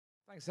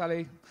Thanks,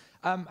 Sally.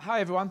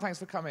 Hi, everyone. Thanks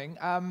for coming.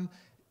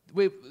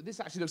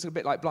 This actually looks a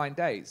bit like blind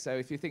dates, so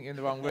if you think you're in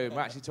the wrong room,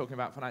 we're actually talking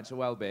about financial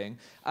well-being.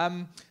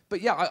 But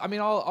yeah, I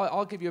mean,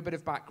 I'll give you a bit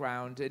of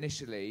background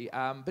initially.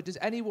 But does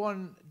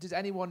anyone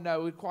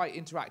know? We're quite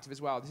interactive as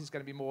well. This is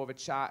going to be more of a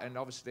chat, and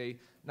obviously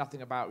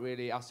nothing about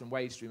really us and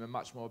Wagestream, and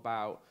much more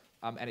about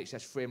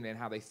NHS Frimley and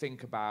how they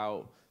think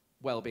about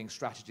well-being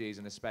strategies,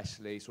 and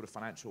especially sort of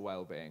financial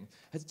well-being.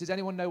 Does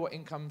anyone know what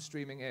income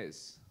streaming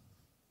is?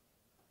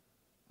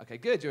 Okay,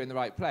 good, you're in the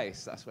right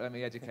place. That's what, let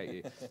me educate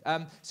you.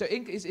 So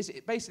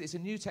basically, it's a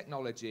new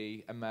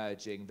technology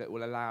emerging that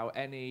will allow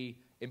any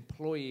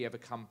employee of a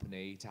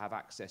company to have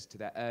access to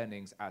their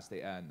earnings as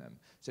they earn them.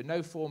 So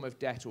no form of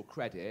debt or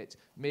credit,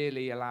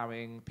 merely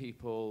allowing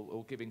people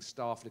or giving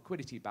staff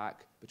liquidity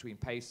back between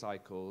pay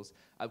cycles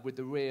with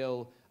the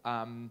real,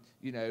 remit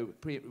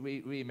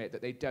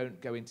that they don't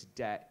go into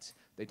debt.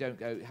 They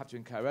don't have to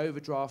incur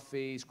overdraft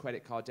fees,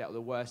 credit card debt, or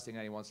the worst thing in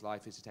anyone's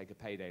life is to take a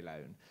payday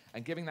loan.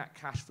 And giving that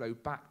cash flow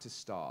back to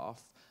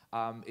staff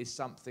is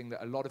something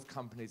that a lot of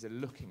companies are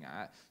looking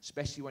at,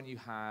 especially when you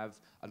have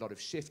a lot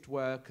of shift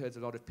workers, a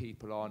lot of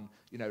people on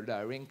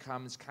lower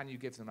incomes. Can you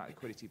give them that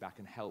liquidity back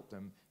and help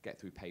them get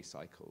through pay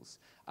cycles?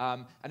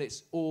 And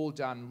it's all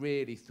done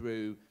really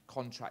through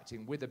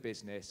contracting with a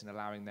business and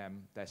allowing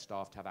their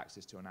staff to have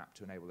access to an app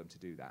to enable them to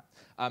do that.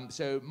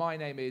 So my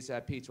name is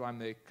Peter. I'm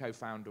the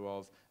co-founder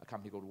of a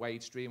company called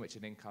Wagestream, which is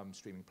an income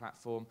streaming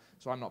platform.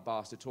 So I'm not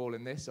biased at all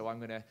in this, so I'm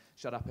going to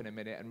shut up in a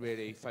minute and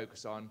really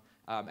focus on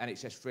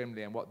NHS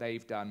Frimley and what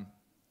they've done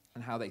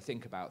and how they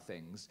think about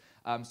things.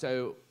 I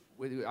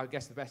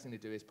guess the best thing to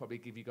do is probably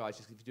give you guys,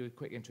 just if you do a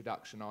quick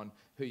introduction on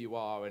who you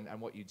are and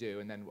what you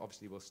do, and then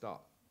obviously we'll start.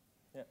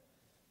 Yeah,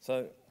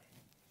 so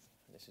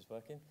this is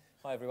working.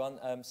 Hi everyone,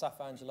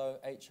 Angelo,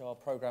 HR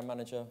Programme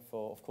Manager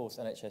for, of course,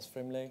 NHS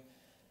Frimley.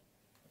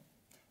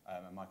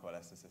 And Michael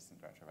Ellis, Assistant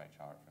Director of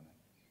HR at Frimley.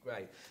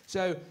 Great.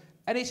 So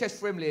NHS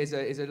Frimley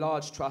is a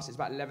large trust. It's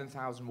about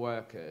 11,000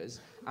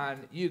 workers,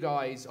 and you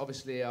guys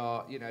obviously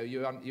are,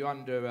 you're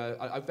under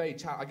a very,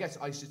 I guess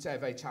I should say, a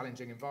very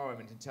challenging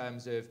environment in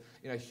terms of,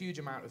 a huge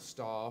amount of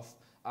staff.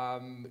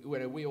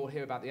 We all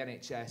hear about the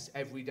NHS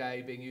every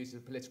day being used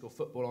as political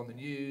football on the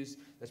news.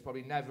 There's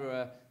probably never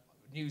a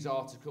news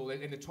article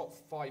in the top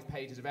 5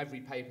 pages of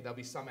every paper. There'll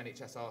be some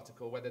NHS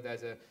article, whether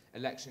there's an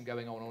election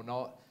going on or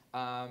not.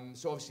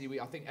 So obviously,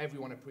 I think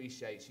everyone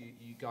appreciates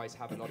you guys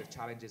have a lot of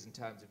challenges in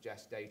terms of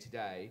just day to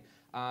day,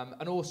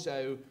 and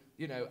also,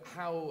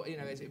 how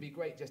it'd be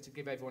great just to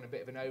give everyone a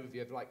bit of an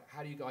overview of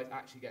how do you guys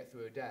actually get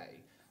through a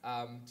day,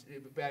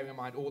 bearing in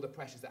mind all the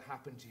pressures that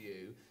happen to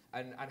you,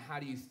 and how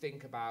do you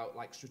think about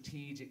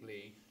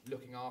strategically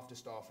looking after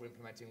staff or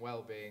implementing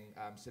wellbeing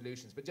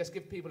solutions. But just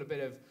give people a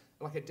bit of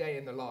a day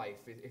in the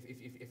life,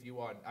 if you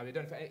want. I mean,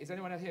 is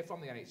anyone here from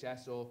the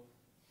NHS or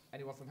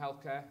anyone from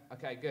healthcare?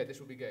 Okay, good. This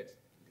will be good.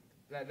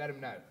 Let them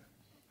know.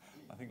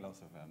 I think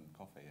lots of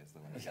coffee is the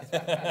one that gets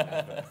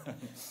better.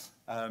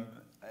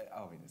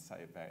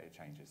 It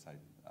changes so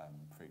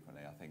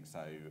frequently. I think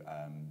so.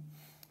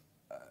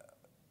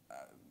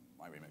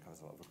 My remit covers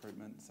a lot of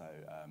recruitment, so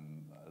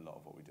a lot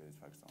of what we do is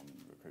focused on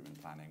recruitment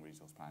planning,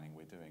 resource planning.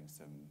 We're doing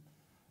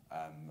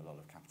a lot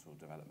of capital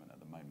development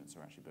at the moment, so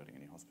we're actually building a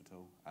new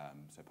hospital.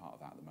 So part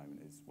of that at the moment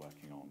is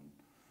working on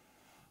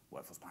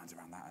workforce plans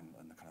around that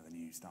and the kind of the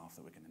new staff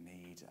that we're going to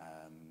need.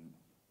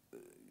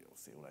 You'll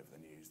see all over the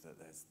news that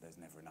there's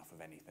never enough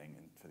of anything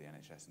for the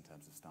NHS in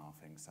terms of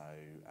staffing. So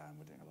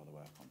we're doing a lot of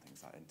work on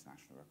things like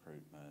international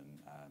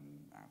recruitment,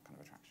 our kind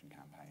of attraction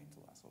campaigns,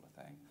 all that sort of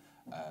thing.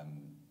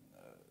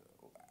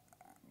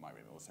 My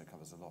remit also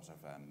covers a lot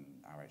of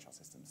our HR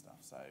system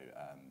stuff. So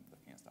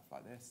looking at stuff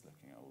like this,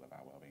 looking at all of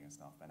our wellbeing and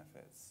staff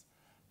benefits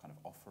kind of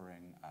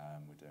offering.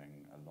 We're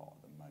doing a lot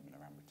at the moment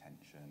around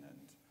retention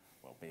and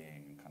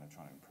wellbeing and kind of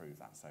trying to improve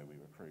that. So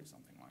we recruit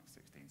something like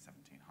 1,700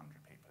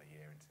 people a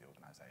year into the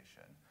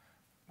organisation.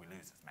 We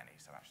lose as many,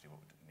 so actually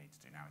what we need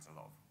to do now is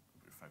we're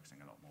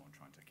focusing a lot more on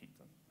trying to keep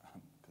them,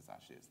 because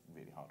actually it's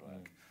really hard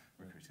work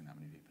recruiting that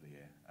many people a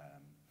year.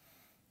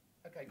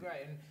 Okay,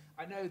 great. And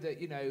I know that,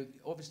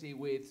 obviously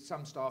with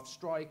some staff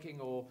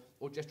striking or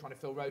just trying to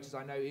fill rotas,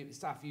 I know,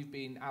 Saf, you've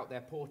been out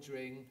there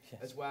portering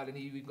as well, and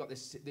you've got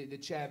the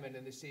chairman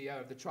and the CEO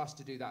of the trust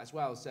to do that as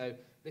well. So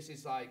this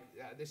is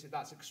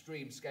that's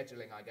extreme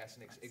scheduling, I guess,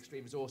 and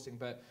extreme resourcing.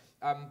 But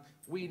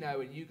we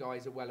know, and you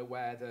guys are well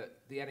aware,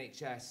 that the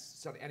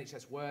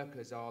NHS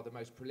workers are the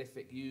most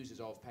prolific users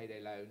of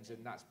payday loans,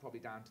 and that's probably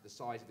down to the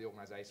size of the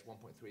organisation,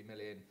 1.3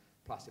 million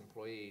plus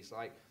employees.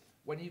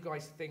 When you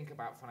guys think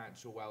about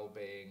financial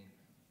well-being,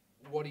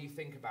 what do you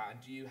think about,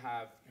 and do you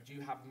have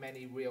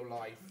many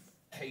real-life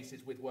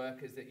cases with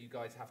workers that you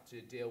guys have to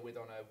deal with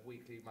on a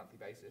weekly, monthly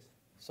basis?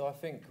 So I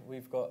think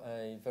we've got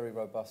a very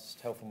robust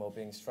health and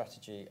wellbeing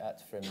strategy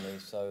at Frimley.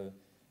 So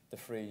the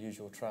 3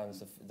 usual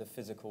strands, the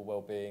physical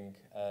wellbeing,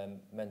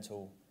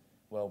 mental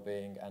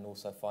wellbeing, and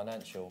also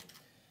financial.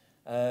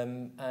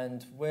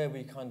 And where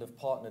we kind of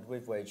partnered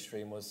with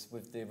Wagestream was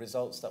with the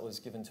results that was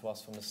given to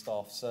us from the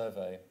staff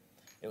survey.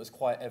 It was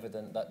quite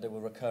evident that there were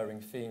recurring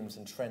themes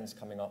and trends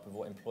coming up with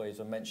what employees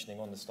were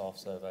mentioning on the staff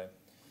survey.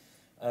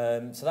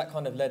 So that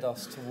kind of led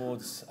us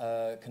towards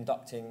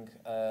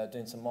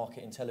doing some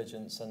market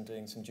intelligence and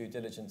doing some due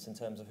diligence in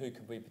terms of who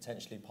could we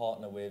potentially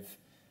partner with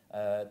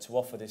to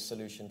offer this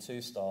solution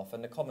to staff.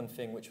 And the common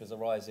thing which was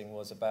arising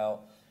was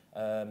about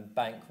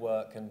bank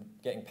work and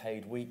getting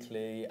paid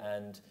weekly,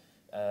 and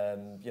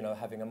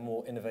having a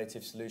more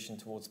innovative solution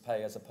towards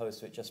pay as opposed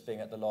to it just being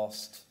at the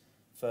last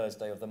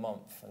Thursday of the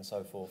month and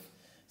so forth.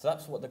 So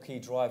that's what the key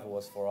driver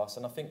was for us.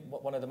 And I think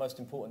one of the most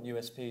important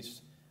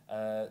USPs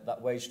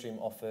that Wagestream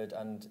offered,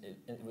 and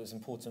it was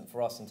important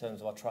for us in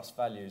terms of our trust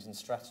values and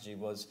strategy,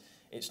 was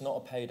it's not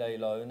a payday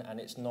loan and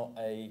it's not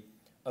a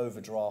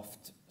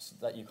overdraft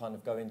that you kind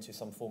of go into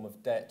some form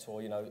of debt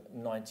or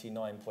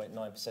 99.9%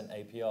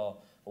 APR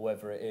or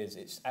whatever it is.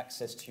 It's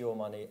access to your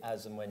money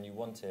as and when you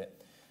want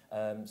it.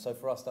 So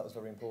for us that was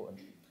very important.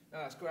 No,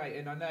 that's great.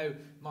 And I know,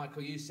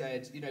 Michael, you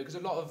said, because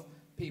a lot of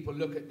people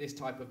look at this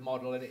type of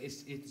model, and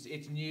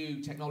it's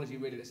new technology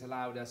really that's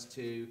allowed us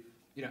to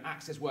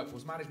access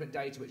workforce management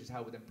data, which is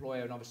held with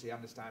employer, and obviously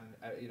understand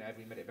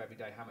every minute of every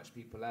day how much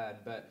people earn.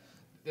 But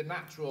the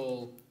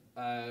natural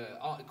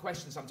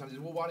question sometimes is,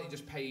 well, why don't you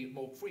just pay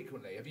more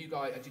frequently?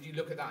 Did you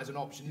look at that as an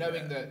option,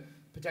 knowing that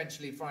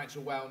potentially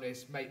financial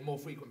wellness, more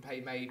frequent pay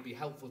may be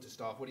helpful to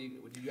staff? Would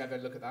you ever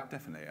look at that?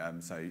 Definitely.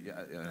 As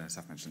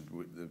I've mentioned,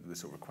 the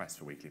sort of request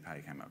for weekly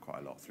pay came out quite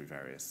a lot through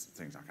various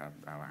things like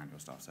our annual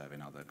staff survey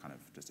and other kind of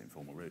just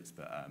informal routes.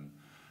 But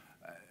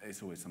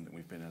it's always something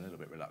we've been a little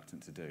bit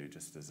reluctant to do,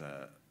 just as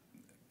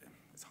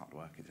it's hard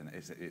work, isn't it?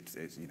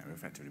 It's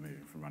effectively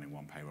moving from running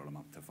one payroll a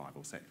month to 5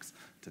 or 6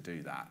 to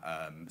do that.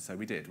 So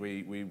we did.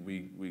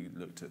 We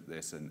looked at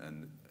this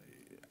and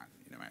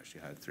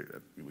actually heard through.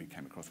 We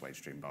came across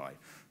Wagestream by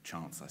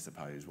chance, I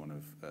suppose. One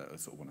of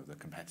the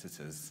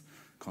competitors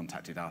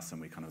contacted us,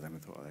 and we kind of then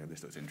thought, oh,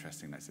 this looks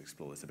interesting. Let's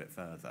explore this a bit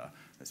further.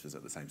 This was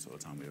at the same sort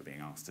of time we were being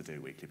asked to do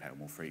weekly pay or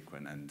more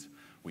frequent, and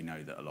we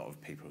know that a lot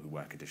of people who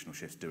work additional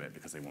shifts do it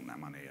because they want that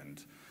money.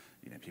 And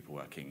people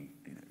working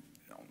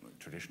on the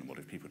traditional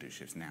model, if people do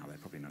shifts now, they're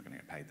probably not going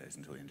to get paid those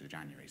until the end of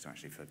January. So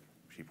actually, for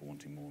people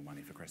wanting more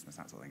money for Christmas,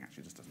 that sort of thing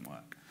actually just doesn't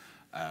work.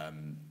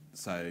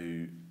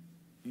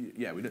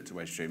 We looked at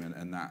Wagestream,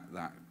 and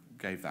that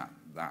gave that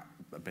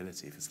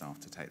ability for staff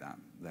to take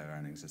their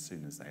earnings as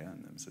soon as they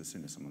earn them. So as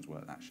soon as someone's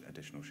worked that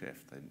additional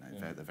shift,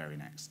 the very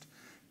next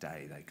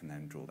day they can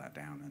then draw that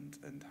down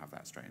and have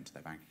that straight into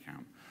their bank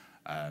account.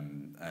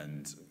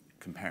 And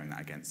comparing that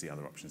against the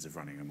other options of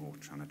running a more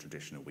kind of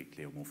traditional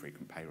weekly or more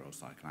frequent payroll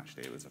cycle,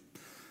 actually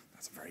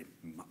that's a very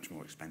much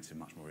more expensive,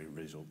 much more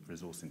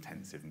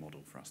resource-intensive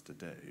model for us to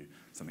do.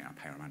 Something our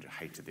payroll manager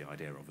hated the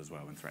idea of as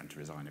well and threatened to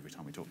resign every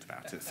time we talked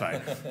about it.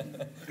 So,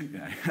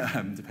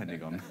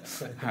 depending on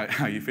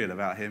how you feel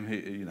about him,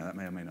 that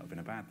may or may not have been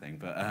a bad thing.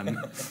 But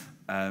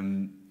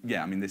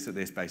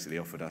this basically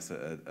offered us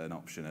an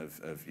option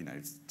of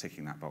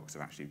ticking that box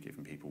of actually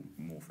giving people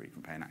more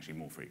frequent pay, and actually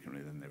more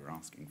frequently than they were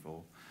asking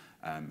for.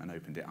 And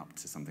opened it up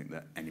to something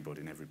that anybody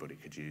and everybody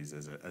could use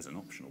as an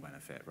optional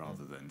benefit,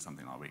 rather than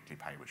something like weekly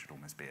pay, which would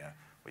almost be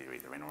where you're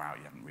either in or out,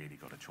 you haven't really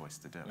got a choice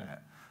to do it.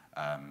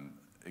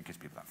 It gives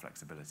people that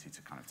flexibility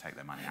to kind of take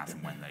their money as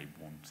and when they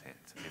want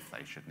it, if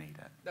they should need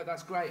it. No,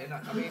 that's great. And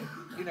I mean,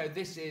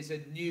 this is a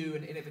new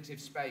and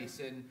innovative space,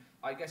 and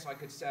I guess I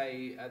could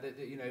say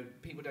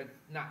that people don't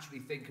naturally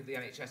think of the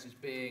NHS as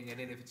being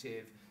an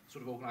innovative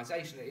sort of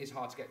organisation. It is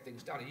hard to get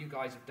things done, and you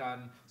guys have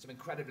done some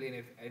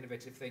incredibly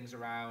innovative things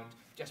around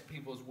just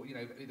people's,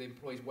 the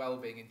employees'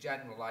 well-being in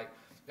general.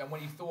 And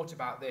when you thought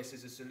about this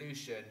as a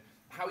solution,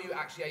 how are you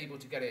actually able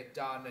to get it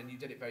done? And you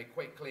did it very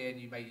quickly, and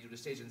you made your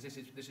decisions. This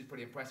is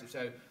pretty impressive.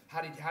 So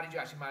how did you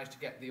actually manage to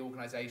get the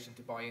organisation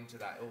to buy into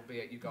that?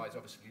 Albeit you guys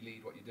obviously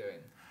lead what you're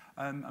doing.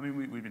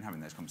 We've been having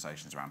those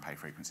conversations around pay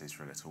frequencies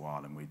for a little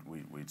while, and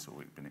we'd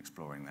sort of been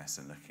exploring this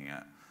and looking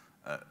at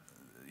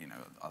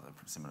other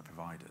similar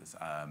providers.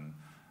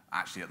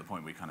 Actually, at the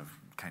point we kind of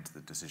came to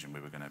the decision we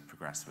were going to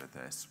progress with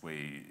this,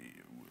 we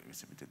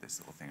did this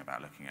sort of thing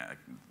about looking at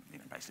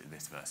basically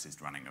this versus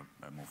running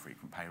a more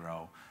frequent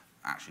payroll.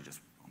 Actually, just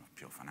on a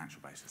pure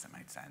financial basis, it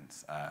made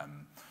sense.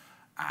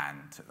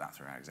 And took that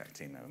through our exec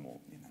team. They were more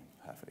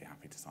perfectly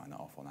happy to sign that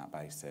off on that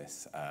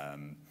basis.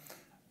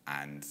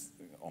 And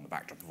on the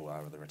backdrop of all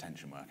our other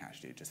retention work,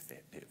 actually,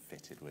 it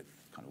fitted with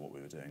kind of what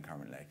we were doing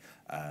currently.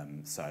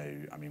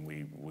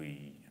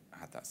 We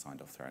had that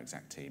signed off through our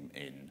exec team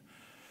in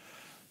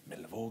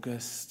middle of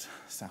August.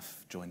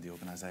 Saf joined the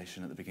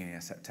organisation at the beginning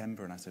of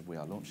September, and I said, we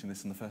are launching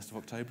this on the 1st of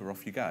October,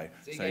 off you go.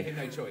 So you gave him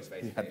no choice,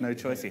 basically. He had no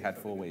choice, he had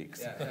 4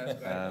 weeks. Yeah, that's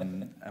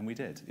great. And we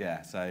did,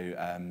 yeah. So,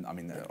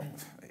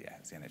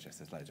 it's the NHS,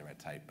 there's loads of red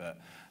tape, but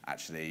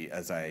actually,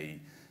 as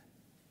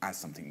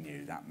something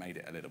new, that made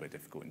it a little bit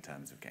difficult in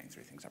terms of getting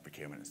through things like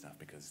procurement and stuff,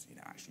 because,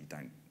 actually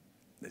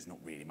there's not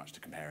really much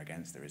to compare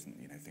against. There isn't,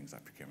 things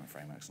like procurement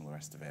frameworks and all the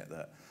rest of it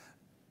that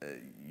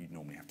you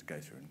normally have to go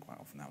through, and quite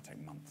often that'll take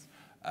months.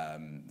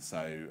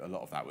 So a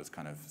lot of that was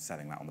kind of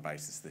selling that on the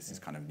basis this is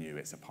kind of new,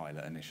 it's a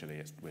pilot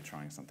initially, we're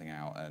trying something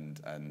out, and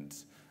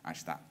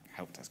actually that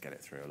helped us get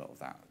it through a lot of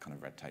that kind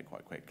of red tape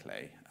quite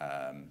quickly.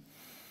 And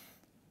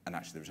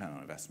actually the return on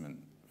investment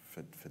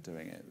for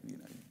doing it, you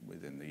know,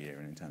 within the year,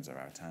 and in terms of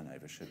our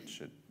turnover,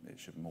 it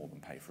should more than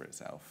pay for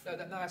itself. No,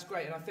 that's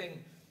great, and I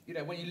think, you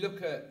know, when you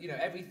look at, you know,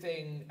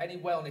 everything, any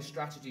wellness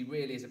strategy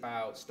really is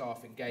about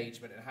staff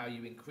engagement and how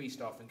you increase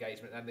staff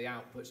engagement, and the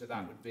outputs of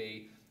that would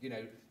be, you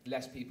know,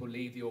 less people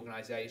leave the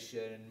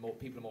organisation, more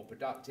people are more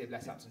productive,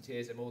 less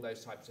absenteeism, all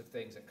those types of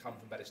things that come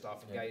from better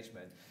staff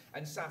engagement.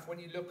 And Saf, when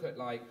you look at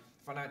like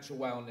financial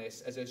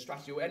wellness as a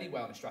strategy, or any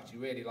wellness strategy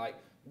really, like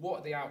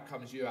what are the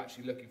outcomes you're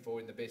actually looking for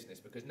in the business?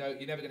 Because no,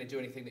 you're never going to do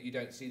anything that you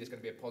don't see there's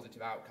going to be a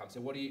positive outcome. So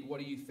what do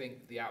you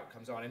think the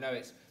outcomes are? And I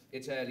know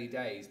it's early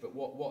days, but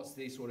what's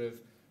the sort of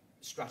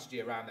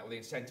strategy around that, or the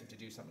incentive to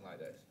do something like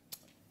this?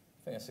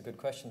 I think that's a good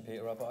question,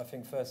 Peter. But I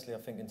think firstly, I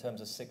think in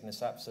terms of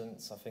sickness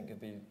absence, I think it'd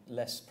be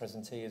less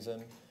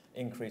presenteeism,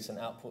 increase in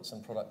outputs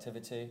and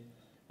productivity.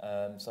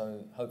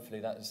 So hopefully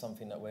that is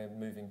something that we're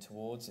moving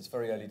towards. It's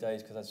very early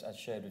days because as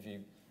shared with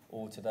you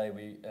all today,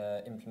 we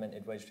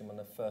implemented Wagestream on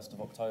the 1st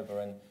of October,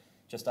 and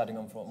just adding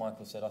on from what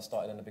Michael said, I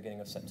started in the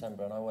beginning of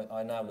September, and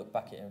I now look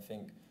back at it and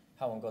think,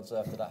 how on God's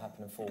earth did that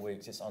happen in 4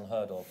 weeks? It's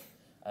unheard of.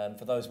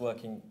 For those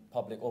working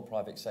public or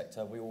private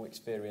sector, we all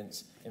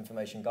experience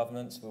information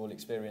governance, we all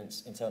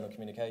experience internal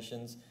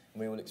communications,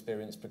 and we all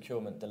experience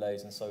procurement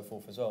delays and so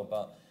forth as well.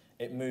 But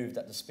it moved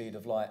at the speed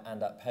of light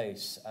and at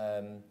pace.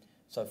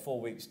 So 4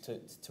 weeks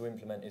to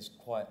implement is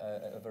quite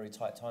a very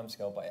tight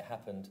timescale, but it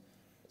happened.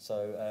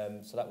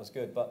 So so that was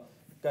good. But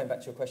going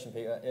back to your question,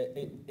 Peter,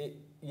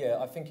 yeah,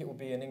 I think it will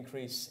be an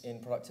increase in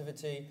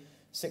productivity,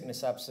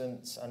 sickness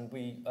absence, and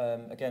we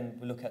again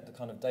we look at the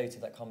kind of data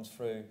that comes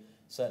through,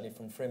 certainly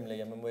from Frimley,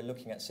 and when we're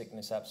looking at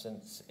sickness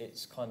absence,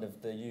 it's kind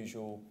of the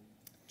usual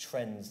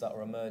trends that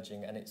are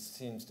emerging, and it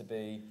seems to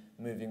be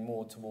moving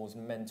more towards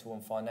mental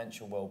and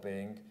financial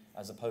well-being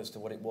as opposed to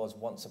what it was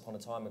once upon a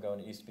time ago,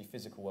 and it used to be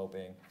physical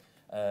well-being.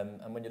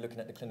 And when you're looking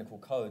at the clinical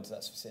codes,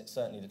 that's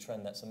certainly the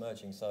trend that's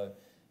emerging. So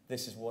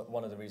this is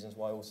one of the reasons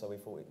why also we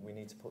thought we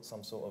need to put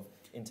some sort of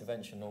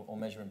intervention or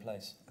measure in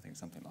place. I think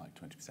something like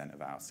 20%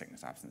 of our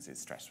sickness absence is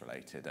stress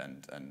related,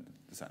 and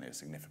certainly a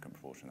significant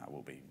proportion of that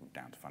will be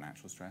down to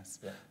financial stress.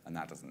 Yeah. And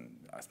that doesn't,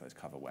 I suppose,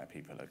 cover where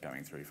people are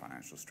going through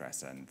financial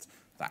stress and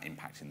that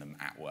impacting them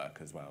at work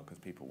as well, because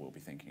people will be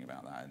thinking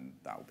about that, and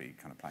that will be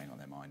kind of playing on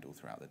their mind all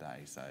throughout the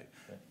day. So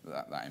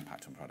that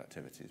impact on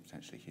productivity is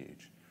potentially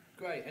huge.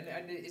 Great.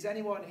 And is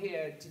anyone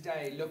here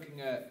today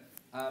looking at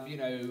you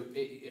know,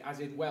 as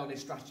in wellness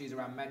strategies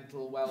around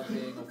mental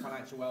well-being or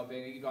financial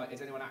well-being?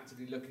 Is anyone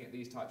actively looking at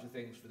these types of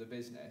things for the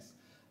business?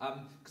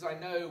 Because I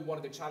know one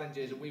of the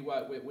challenges, and we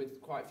work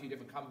with quite a few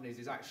different companies,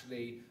 is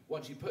actually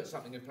once you put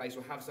something in place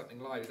or have something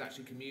live, is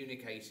actually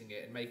communicating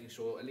it and making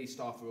sure at least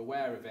staff are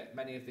aware of it.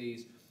 Many of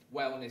these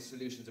wellness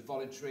solutions are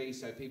voluntary,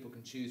 so people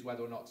can choose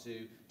whether or not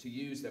to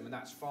use them, and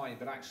that's fine.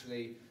 But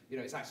actually, you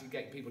know, it's actually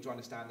getting people to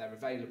understand they're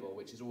available,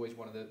 which is always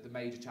one of the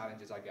major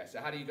challenges, I guess.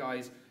 So how do you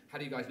guys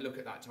look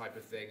at that type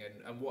of thing,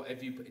 and what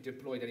have you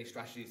deployed any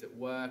strategies that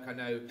work? I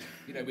know,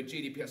 you know, with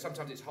GDPR,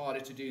 sometimes it's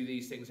harder to do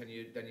these things than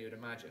you'd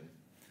imagine.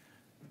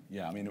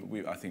 Yeah, I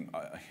mean, I think,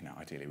 you know,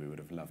 ideally we would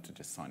have loved to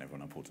just sign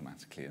everyone up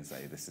automatically and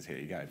say, this is here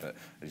you go. But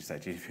as you say,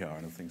 GDPR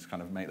and other things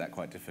kind of make that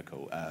quite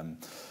difficult.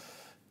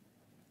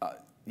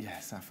 Yeah,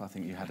 Saf, I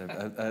think you had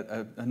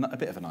a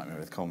bit of a nightmare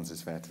with comms,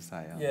 is fair to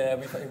say. Yeah,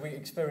 we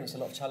experienced a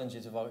lot of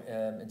challenges with our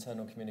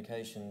internal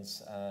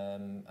communications,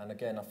 and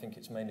again, I think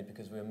it's mainly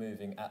because we were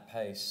moving at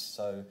pace.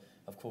 So,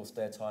 of course,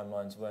 their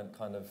timelines weren't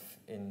kind of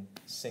in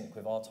sync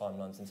with our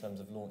timelines in terms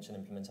of launch and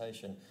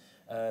implementation.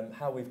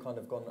 How we've kind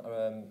of gone,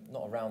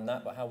 not around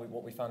that, but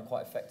what we found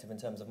quite effective in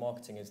terms of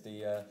marketing is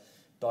the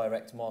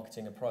direct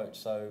marketing approach.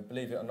 So,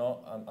 believe it or not,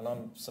 and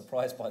I'm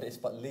surprised by this,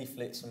 but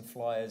leaflets and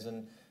flyers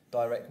and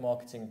direct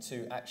marketing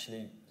to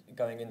actually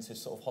going into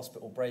sort of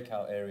hospital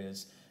breakout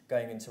areas,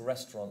 going into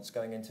restaurants,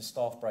 going into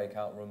staff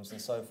breakout rooms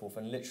and so forth,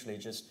 and literally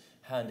just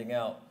handing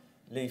out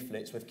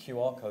leaflets with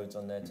QR codes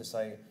on there to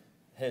say,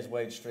 here's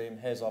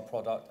Wagestream, here's our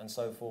product and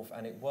so forth,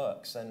 and it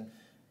works. And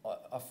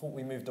I thought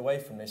we moved away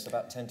from this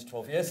about 10 to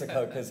 12 years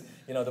ago because,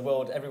 you know, the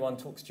world, everyone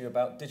talks to you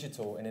about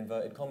digital in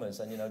inverted commas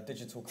and, you know,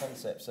 digital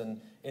concepts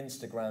and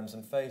Instagrams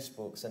and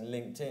Facebooks and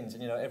LinkedIn's,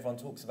 and, you know, everyone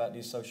talks about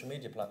these social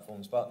media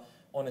platforms, but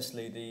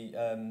honestly,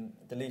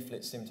 the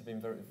leaflets seem to have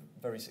been very,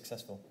 very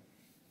successful.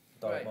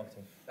 Direct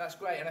marketing. That's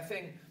great, and I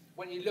think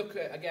when you look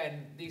at,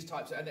 again, these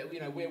types, and you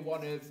know, we're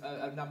one of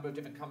a number of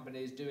different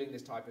companies doing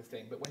this type of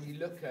thing, but when you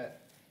look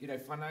at, you know,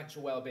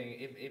 financial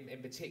well-being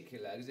in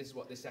particular, because this is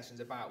what this session's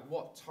about,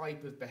 what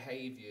type of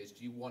behaviours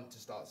do you want to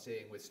start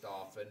seeing with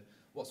staff, and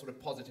what sort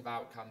of positive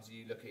outcomes are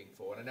you looking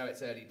for? And I know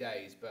it's early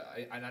days, but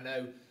I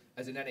know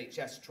as an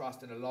NHS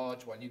Trust and a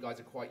large one, you guys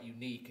are quite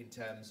unique in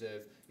terms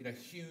of, you know,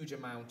 huge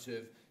amount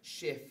of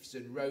shifts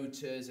and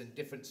rotas and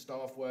different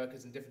staff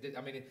workers and different.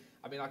 I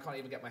mean, I can't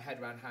even get my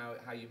head around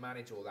how you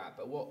manage all that.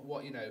 But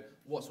what you know,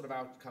 what sort of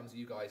outcomes are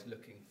you guys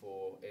looking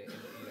for, you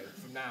know,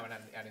 from now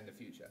and in the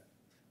future?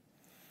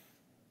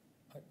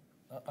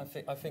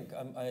 I think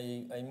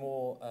a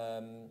more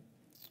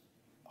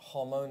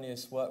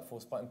harmonious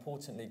workforce, but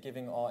importantly,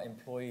 giving our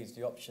employees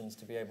the options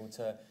to be able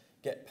to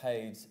get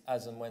paid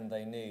as and when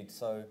they need.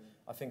 So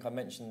I think I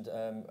mentioned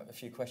a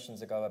few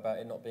questions ago about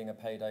it not being a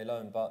payday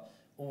loan, but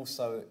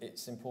also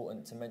it's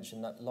important to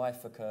mention that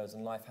life occurs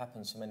and life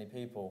happens for many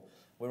people.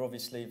 We're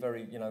obviously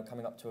very,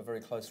 coming up to a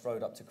very close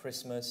road up to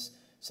Christmas.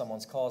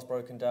 Someone's car's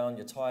broken down,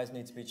 your tyres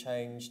need to be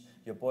changed,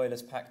 your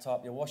boiler's packed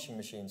up, your washing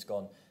machine's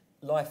gone.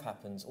 Life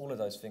happens, all of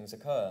those things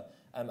occur.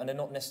 And they're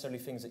not necessarily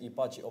things that you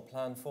budget or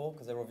plan for,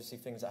 because they're obviously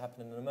things that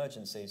happen in an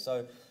emergency.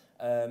 So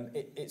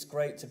it's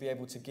great to be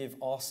able to give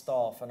our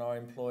staff and our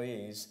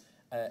employees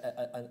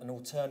an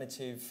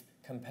alternative,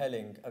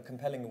 compelling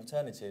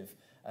alternative,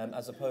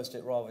 as opposed to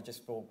it rather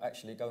just for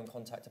actually go and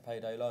contact a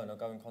payday loan or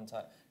go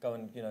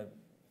and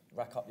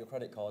rack up your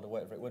credit card or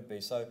whatever it would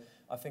be. So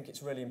I think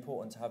it's really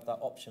important to have that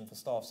option for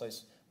staff. So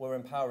we're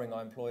empowering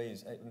our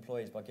employees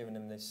by giving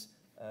them this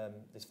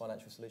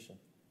financial solution.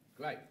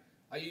 Great.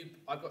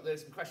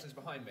 There's some questions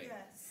behind me.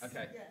 Yes.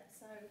 Okay. Yeah.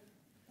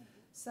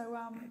 So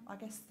I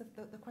guess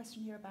the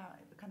question here about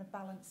kind of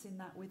balancing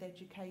that with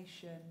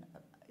education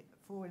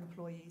for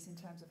employees in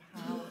terms of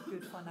how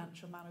good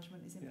financial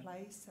management is in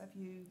place. Have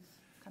you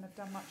kind of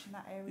done much in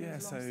that area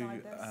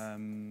alongside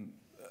this?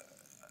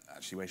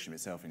 Actually, Wagestream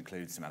itself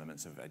includes some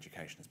elements of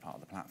education as part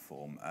of the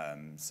platform.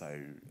 So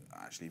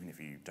actually, even if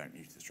you don't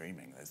use the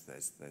streaming,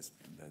 there's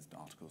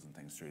articles and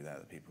things through there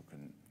that people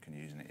can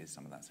use, and it is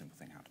some of that simple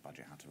thing: how to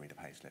budget, how to read a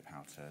payslip,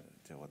 how to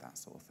deal with that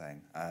sort of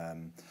thing.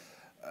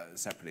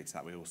 Separately to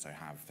that, we also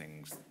have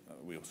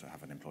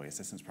an employee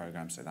assistance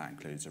program, so that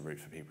includes a route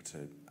for people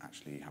to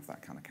actually have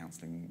that kind of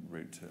counselling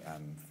route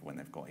for when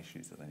they've got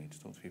issues that they need to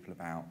talk to people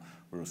about.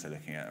 We're also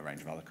looking at a range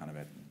of other kind of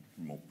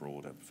more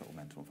broader sort of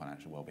mental and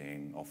financial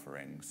wellbeing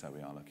offerings, so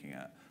we are looking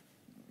at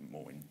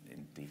more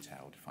in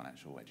detailed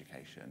financial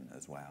education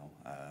as well.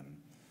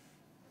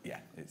 Yeah,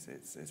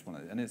 it's one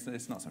of the, and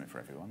it's not something for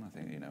everyone. I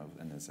think,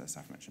 and as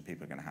Saf mentioned,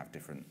 people are going to have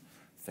different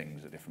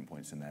things at different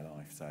points in their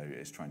life. So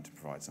it's trying to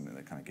provide something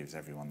that kind of gives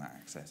everyone that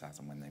access as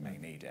and when they may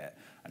need it.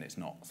 And it's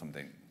not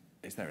something,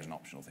 it's there as an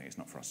optional thing. It's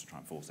not for us to try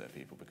and force it at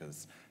people,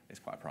 because it's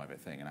quite a private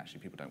thing. And actually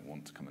people don't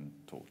want to come and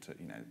talk to,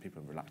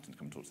 people are reluctant to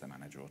come and talk to their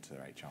manager or to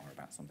their HR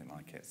about something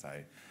like it. So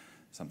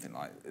something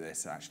like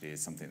this actually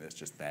is something that's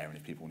just there, and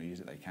if people want to use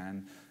it, they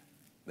can.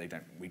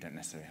 We don't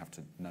necessarily have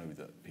to know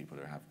that people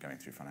are going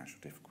through financial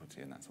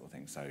difficulty and that sort of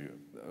thing. So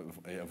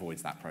it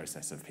avoids that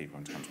process of people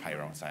having to come to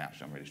payroll and say,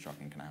 actually, I'm really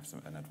struggling, can I have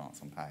an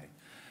advance on pay?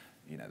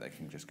 They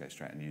can just go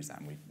straight and use that,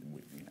 and we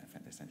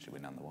essentially we're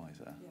none the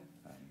wiser.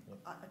 Yeah.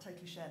 I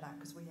totally share that,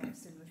 because we have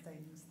similar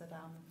things that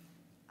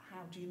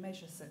how do you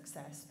measure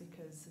success?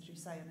 Because, as you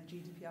say, in the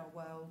GDPR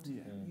world,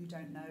 you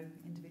don't know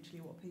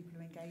individually what people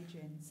are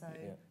engaging. So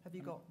have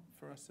you got...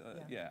 For us,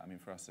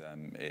 for us,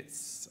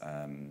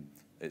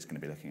 it's going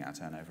to be looking at our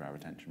turnover, our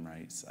retention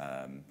rates.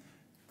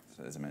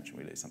 So as I mentioned,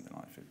 we lose something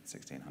like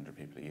 1,600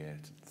 people a year,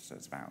 so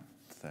it's about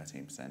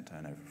 13%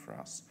 turnover for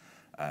us.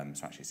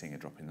 So actually seeing a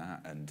drop in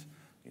that, and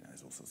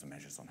there's all sorts of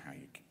measures on how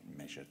you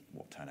measure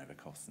what turnover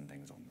costs and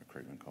things on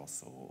recruitment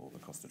costs or the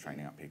cost of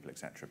training up people,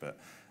 etc. But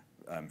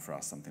for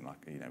us, something like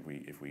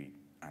if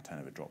our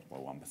turnover drops by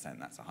 1%,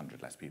 that's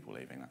 100 less people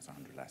leaving. That's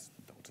 100 less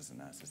doctors and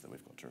nurses that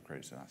we've got to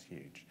recruit. So that's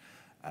huge.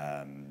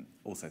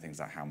 Also things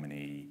like how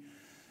many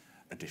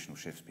additional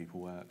shifts people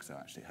work, so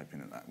actually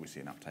hoping that we see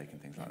an uptake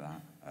and things like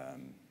that.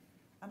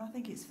 And I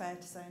think it's fair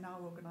to say in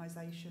our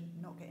organisation,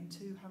 not getting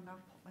too hung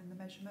up in the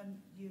measurement,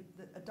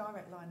 a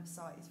direct line of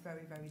sight is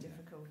very, very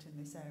difficult in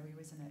this area,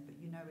 isn't it? But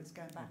it's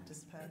going back to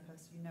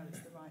purpose, it's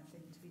the right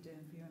thing to be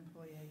doing for your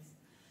employees.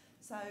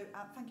 So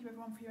thank you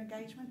everyone for your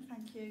engagement.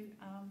 Thank you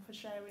for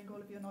sharing all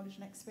of your knowledge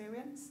and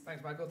experience.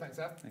 Thanks, Michael. Thanks,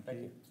 Saf. Thank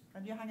you.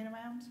 And you're hanging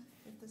around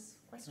if there's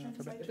questions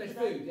later If there's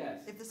today? food,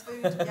 yes. If there's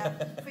food,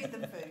 feed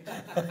them food.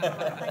 All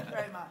right, thank you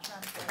very much.